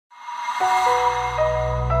Good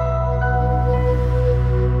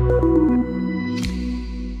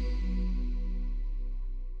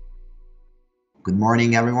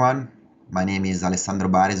morning, everyone. My name is Alessandro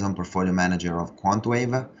Barison, Portfolio Manager of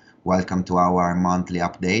QuantWave. Welcome to our monthly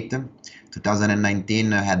update.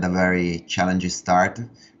 2019 had a very challenging start.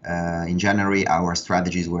 In January, our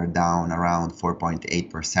strategies were down around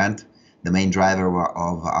 4.8%. The main driver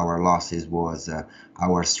of our losses was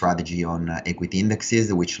our strategy on equity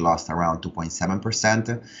indexes, which lost around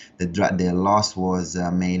 2.7%. The loss was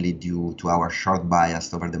mainly due to our short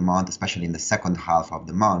bias over the month, especially in the second half of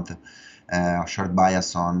the month. Short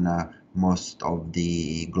bias on most of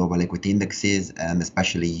the global equity indexes, and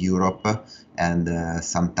especially Europe, and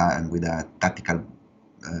sometimes with a tactical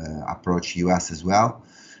approach US as well.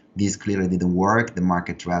 This clearly didn't work. The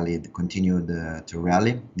market rallied, continued to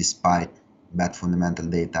rally despite bad fundamental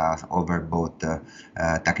data over both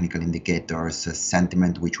technical indicators,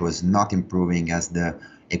 sentiment which was not improving as the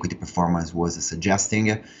equity performance was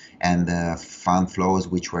suggesting, and fund flows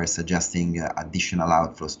which were suggesting additional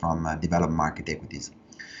outflows from developed market equities.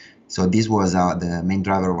 So this was the main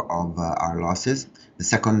driver of our losses. The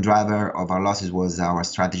second driver of our losses was our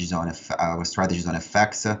strategies on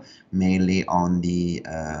FX, mainly on the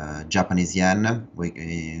Japanese yen.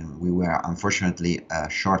 We were unfortunately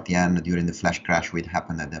short yen during the flash crash which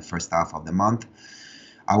happened at the first half of the month.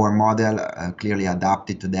 Our model clearly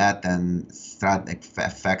adapted to that, and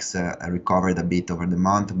FX recovered a bit over the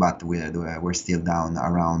month, but we're still down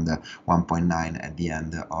around 1.9 at the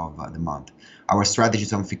end of the month. Our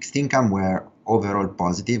strategies on fixed income were overall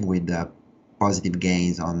positive, with positive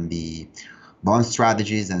gains on the bond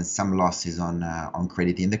strategies and some losses on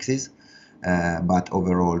credit indexes, but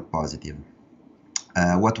overall positive.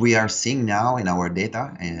 What we are seeing now in our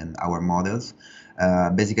data and our models,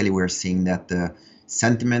 basically we're seeing that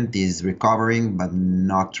sentiment is recovering, but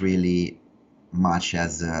not really much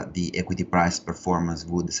as the equity price performance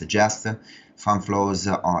would suggest. Fund flows,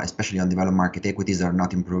 especially on developed market equities, are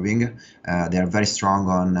not improving. They are very strong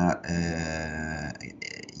on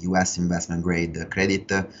US investment grade credit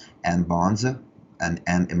and bonds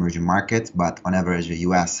and emerging markets, but on average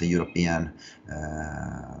US European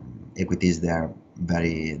equities, they're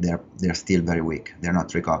still very weak. They're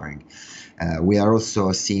not recovering. We are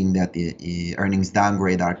also seeing that the earnings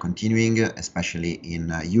downgrade are continuing, especially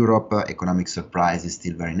in Europe. Economic surprise is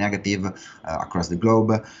still very negative across the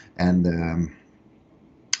globe, and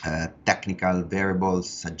technical variables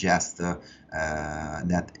suggest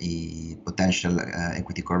that a potential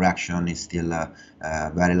equity correction is still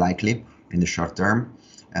very likely in the short term.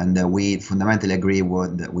 And we fundamentally agree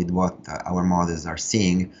with what our models are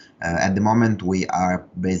seeing. At the moment, we are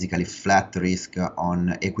basically flat risk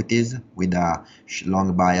on equities, with a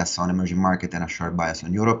long bias on emerging market and a short bias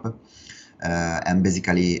on Europe, and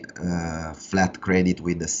basically flat credit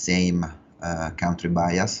with the same country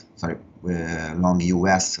bias, long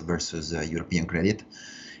US versus European credit.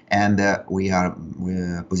 And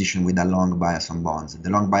we're positioned with a long bias on bonds. The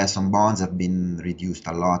long bias on bonds have been reduced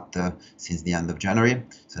a lot since the end of January.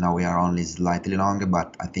 So now we are only slightly long,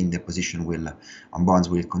 but I think the position on bonds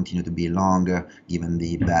will continue to be long, given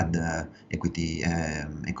the bad equity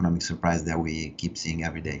economic surprise that we keep seeing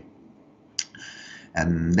every day.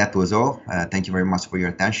 And that was all. Thank you very much for your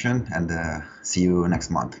attention, and see you next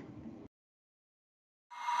month.